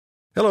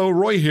Hello,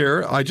 Roy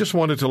here. I just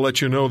wanted to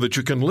let you know that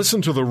you can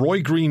listen to The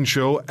Roy Green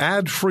Show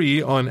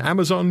ad-free on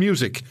Amazon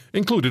Music,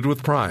 included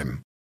with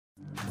Prime.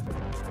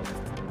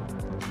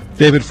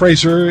 David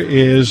Fraser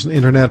is an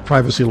internet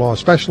privacy law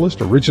specialist,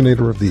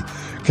 originator of the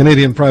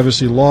Canadian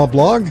Privacy Law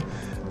blog,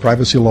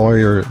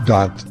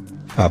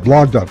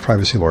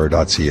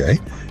 blog.privacylawyer.ca,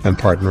 and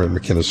partner at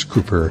McInnes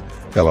Cooper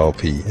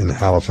LLP in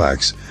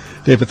Halifax.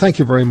 David, thank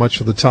you very much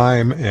for the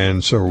time.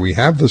 And so we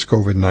have this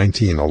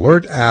COVID-19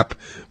 alert app,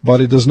 but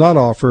it does not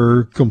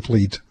offer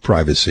complete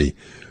privacy.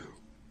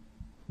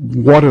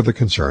 What are the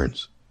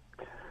concerns?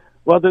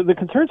 Well, the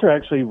concerns are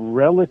actually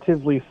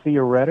relatively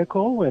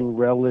theoretical and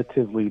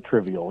relatively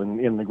trivial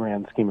in the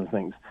grand scheme of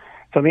things.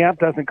 So the app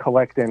doesn't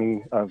collect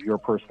any of your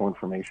personal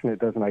information. It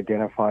doesn't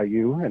identify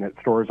you, and it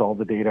stores all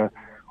the data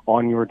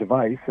on your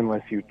device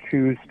unless you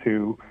choose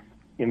to,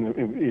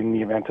 in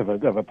the event of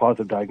a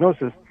positive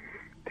diagnosis,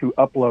 to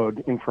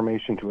upload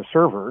information to a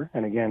server.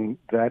 And again,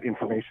 that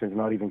information is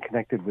not even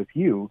connected with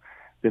you,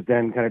 that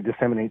then kind of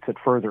disseminates it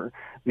further.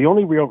 The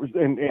only real,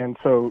 and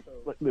so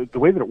the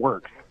way that it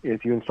works is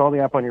you install the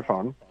app on your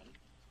phone.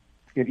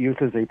 It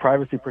uses a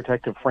privacy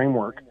protective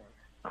framework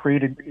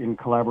created in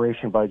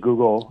collaboration by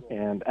Google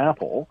and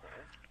Apple,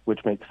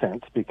 which makes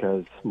sense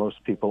because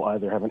most people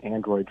either have an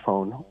Android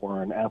phone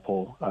or an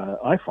Apple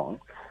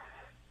iPhone.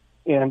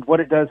 And what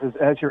it does is,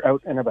 as you're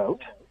out and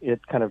about,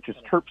 it kind of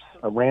just chirps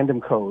a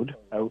random code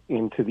out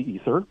into the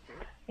ether.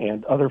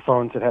 And other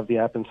phones that have the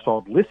app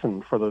installed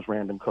listen for those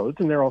random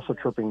codes, and they're also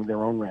chirping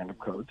their own random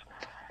codes.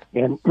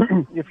 And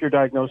if you're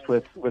diagnosed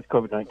with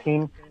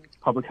COVID-19,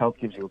 public health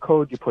gives you a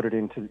code. You put it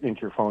into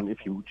your phone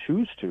if you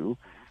choose to,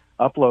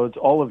 uploads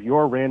all of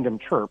your random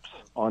chirps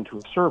onto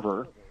a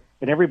server,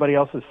 and everybody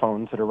else's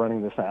phones that are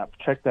running this app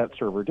check that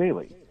server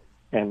daily.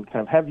 And kind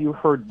of, have you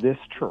heard this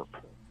chirp,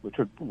 which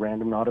are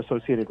random, not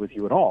associated with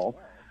you at all.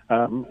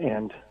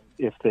 And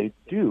if they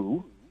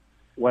do,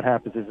 what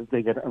happens is that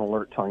they get an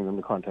alert telling them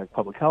to contact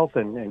public health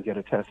and get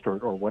a test or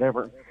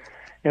whatever.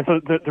 And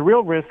so the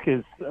real risk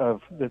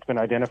that's been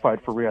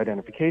identified for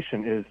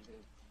re-identification is,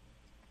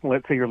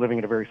 let's say you're living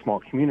in a very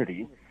small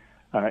community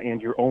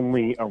and you're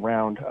only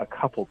around a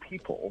couple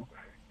people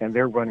and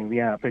they're running the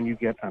app and you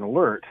get an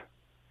alert,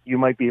 you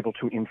might be able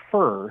to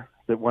infer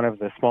that one of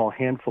the small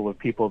handful of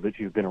people that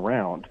you've been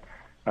around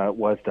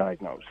was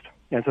diagnosed.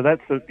 And so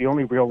that's the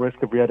only real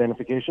risk of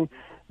re-identification.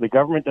 The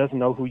government doesn't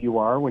know who you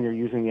are when you're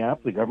using the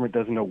app. The government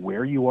doesn't know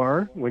where you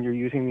are when you're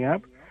using the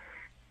app.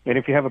 And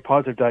if you have a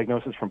positive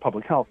diagnosis from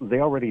public health, they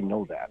already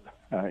know that.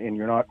 And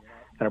you're not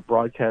kind of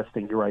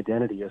broadcasting your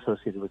identity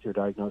associated with your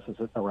diagnosis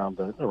around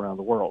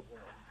the world.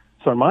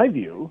 So in my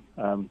view,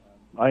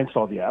 I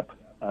installed the app.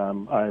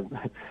 I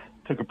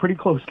took a pretty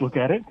close look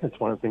at it. It's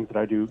one of the things that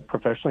I do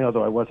professionally,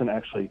 although I wasn't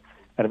actually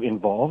kind of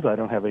involved. I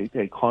don't have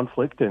a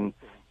conflict in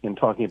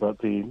talking about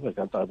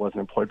I wasn't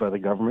employed by the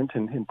government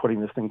in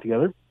putting this thing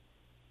together.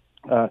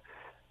 But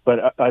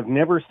I've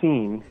never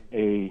seen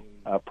a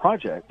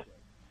project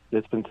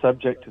that's been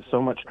subject to so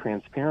much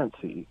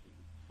transparency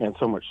and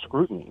so much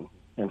scrutiny.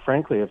 And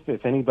frankly,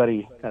 if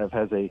anybody kind of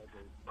has a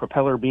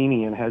propeller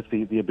beanie and has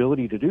the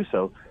ability to do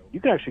so,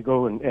 you can actually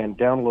go and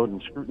download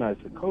and scrutinize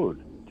the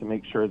code to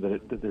make sure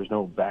that there's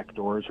no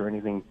backdoors or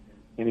anything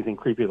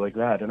creepy like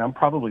that. And I'm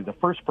probably the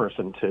first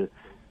person to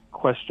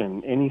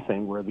question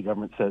anything where the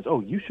government says, oh,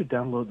 you should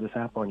download this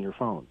app on your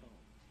phone.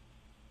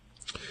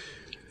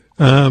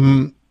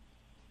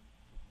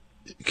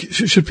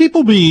 Should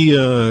people be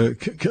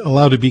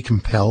allowed to be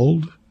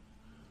compelled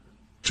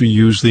to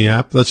use the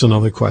app? That's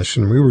another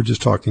question. We were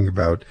just talking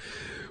about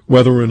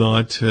whether or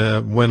not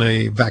when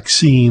a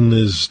vaccine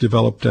is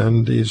developed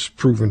and is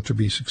proven to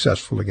be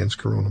successful against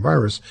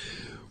coronavirus,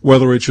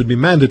 whether it should be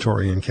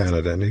mandatory in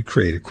Canada, and it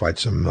created quite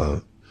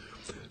some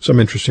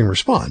interesting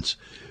response.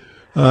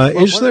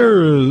 Is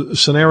there a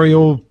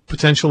scenario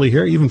potentially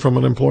here, even from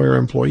an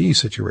employer-employee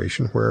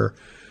situation, where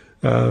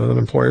an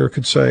employer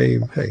could say,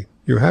 hey,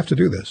 you have to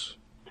do this?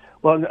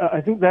 Well,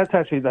 I think that's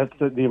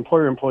the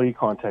employer-employee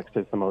context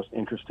is the most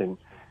interesting,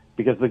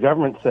 because the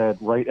government said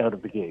right out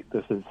of the gate,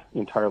 this is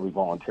entirely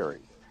voluntary.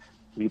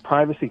 The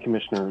privacy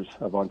commissioners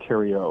of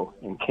Ontario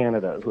and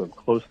Canada, who have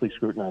closely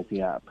scrutinized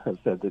the app, have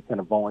said that kind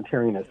of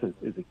voluntariness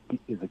is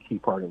a key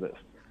part of this.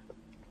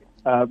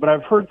 But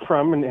I've heard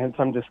from and had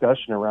some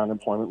discussion around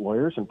employment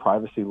lawyers and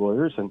privacy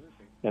lawyers and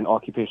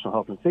occupational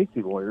health and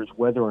safety lawyers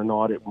whether or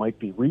not it might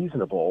be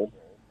reasonable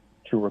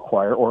to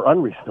require, or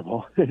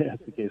unreasonable, as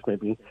the case may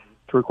be,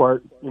 to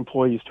require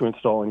employees to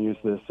install and use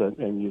this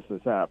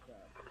app.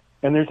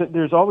 And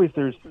there's always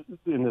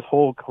in this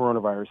whole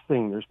coronavirus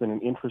thing, there's been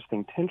an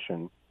interesting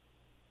tension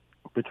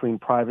between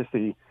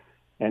privacy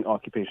and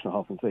occupational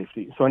health and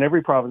safety. So in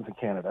every province in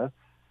Canada,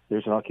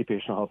 there's an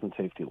occupational health and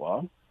safety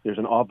law. There's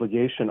an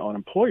obligation on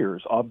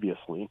employers,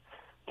 obviously,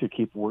 to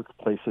keep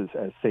workplaces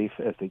as safe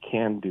as they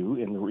can do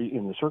in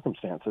the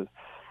circumstances.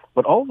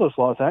 But all of those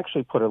laws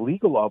actually put a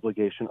legal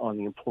obligation on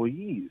the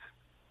employees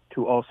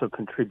to also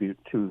contribute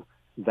to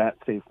that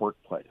safe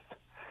workplace.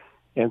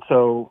 And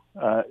so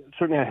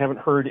certainly I haven't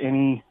heard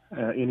any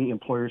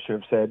employers who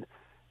have said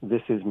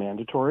this is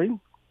mandatory.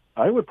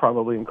 I would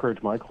probably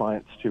encourage my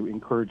clients to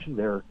encourage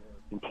their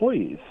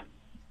employees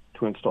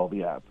to install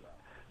the app.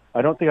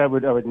 I don't think I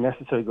would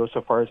necessarily go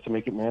so far as to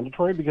make it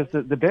mandatory, because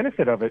the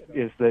benefit of it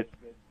is that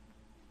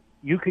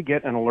you could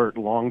get an alert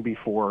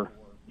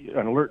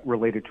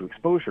related to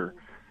exposure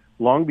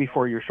long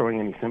before you're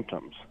showing any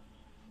symptoms.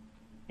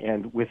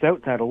 And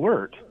without that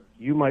alert,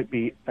 you might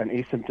be an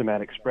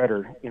asymptomatic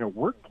spreader in a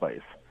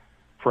workplace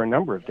for a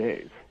number of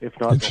days, if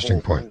not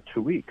the whole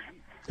 2 weeks.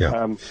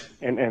 Yeah.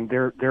 And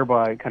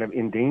thereby kind of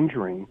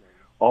endangering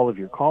all of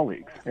your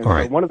colleagues. And all so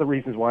right. one of the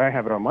reasons why I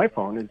have it on my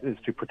phone is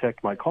to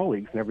protect my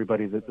colleagues and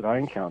everybody that I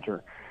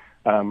encounter.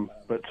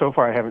 But so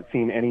far I haven't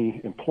seen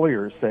any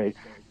employers say,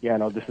 yeah,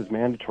 no, this is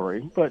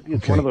mandatory. But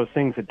it's one of those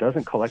things that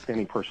doesn't collect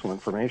any personal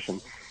information.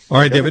 All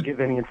right, it doesn't David.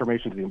 give any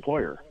information to the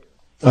employer.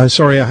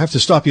 Sorry, I have to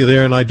stop you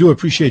there, and I do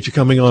appreciate you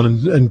coming on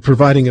and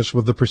providing us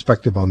with the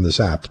perspective on this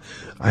app.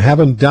 I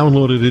haven't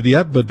downloaded it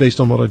yet, but based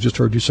on what I just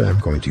heard you say, I'm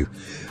going to.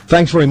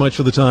 Thanks very much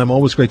for the time.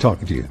 Always great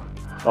talking to you.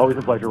 Always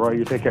a pleasure, Roy.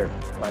 You take care.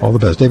 Bye. All the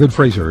best. David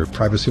Fraser,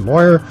 privacy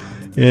lawyer,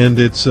 and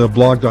it's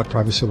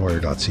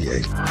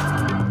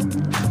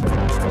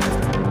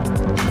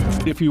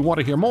blog.privacylawyer.ca. If you want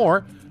to hear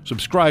more,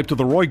 subscribe to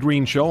The Roy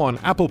Green Show on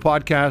Apple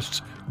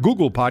Podcasts,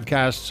 Google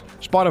Podcasts,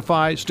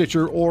 Spotify,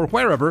 Stitcher, or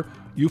wherever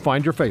you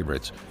find your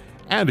favorites.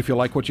 And if you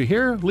like what you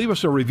hear, leave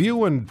us a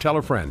review and tell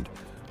a friend.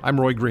 I'm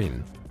Roy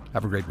Green.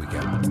 Have a great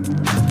weekend.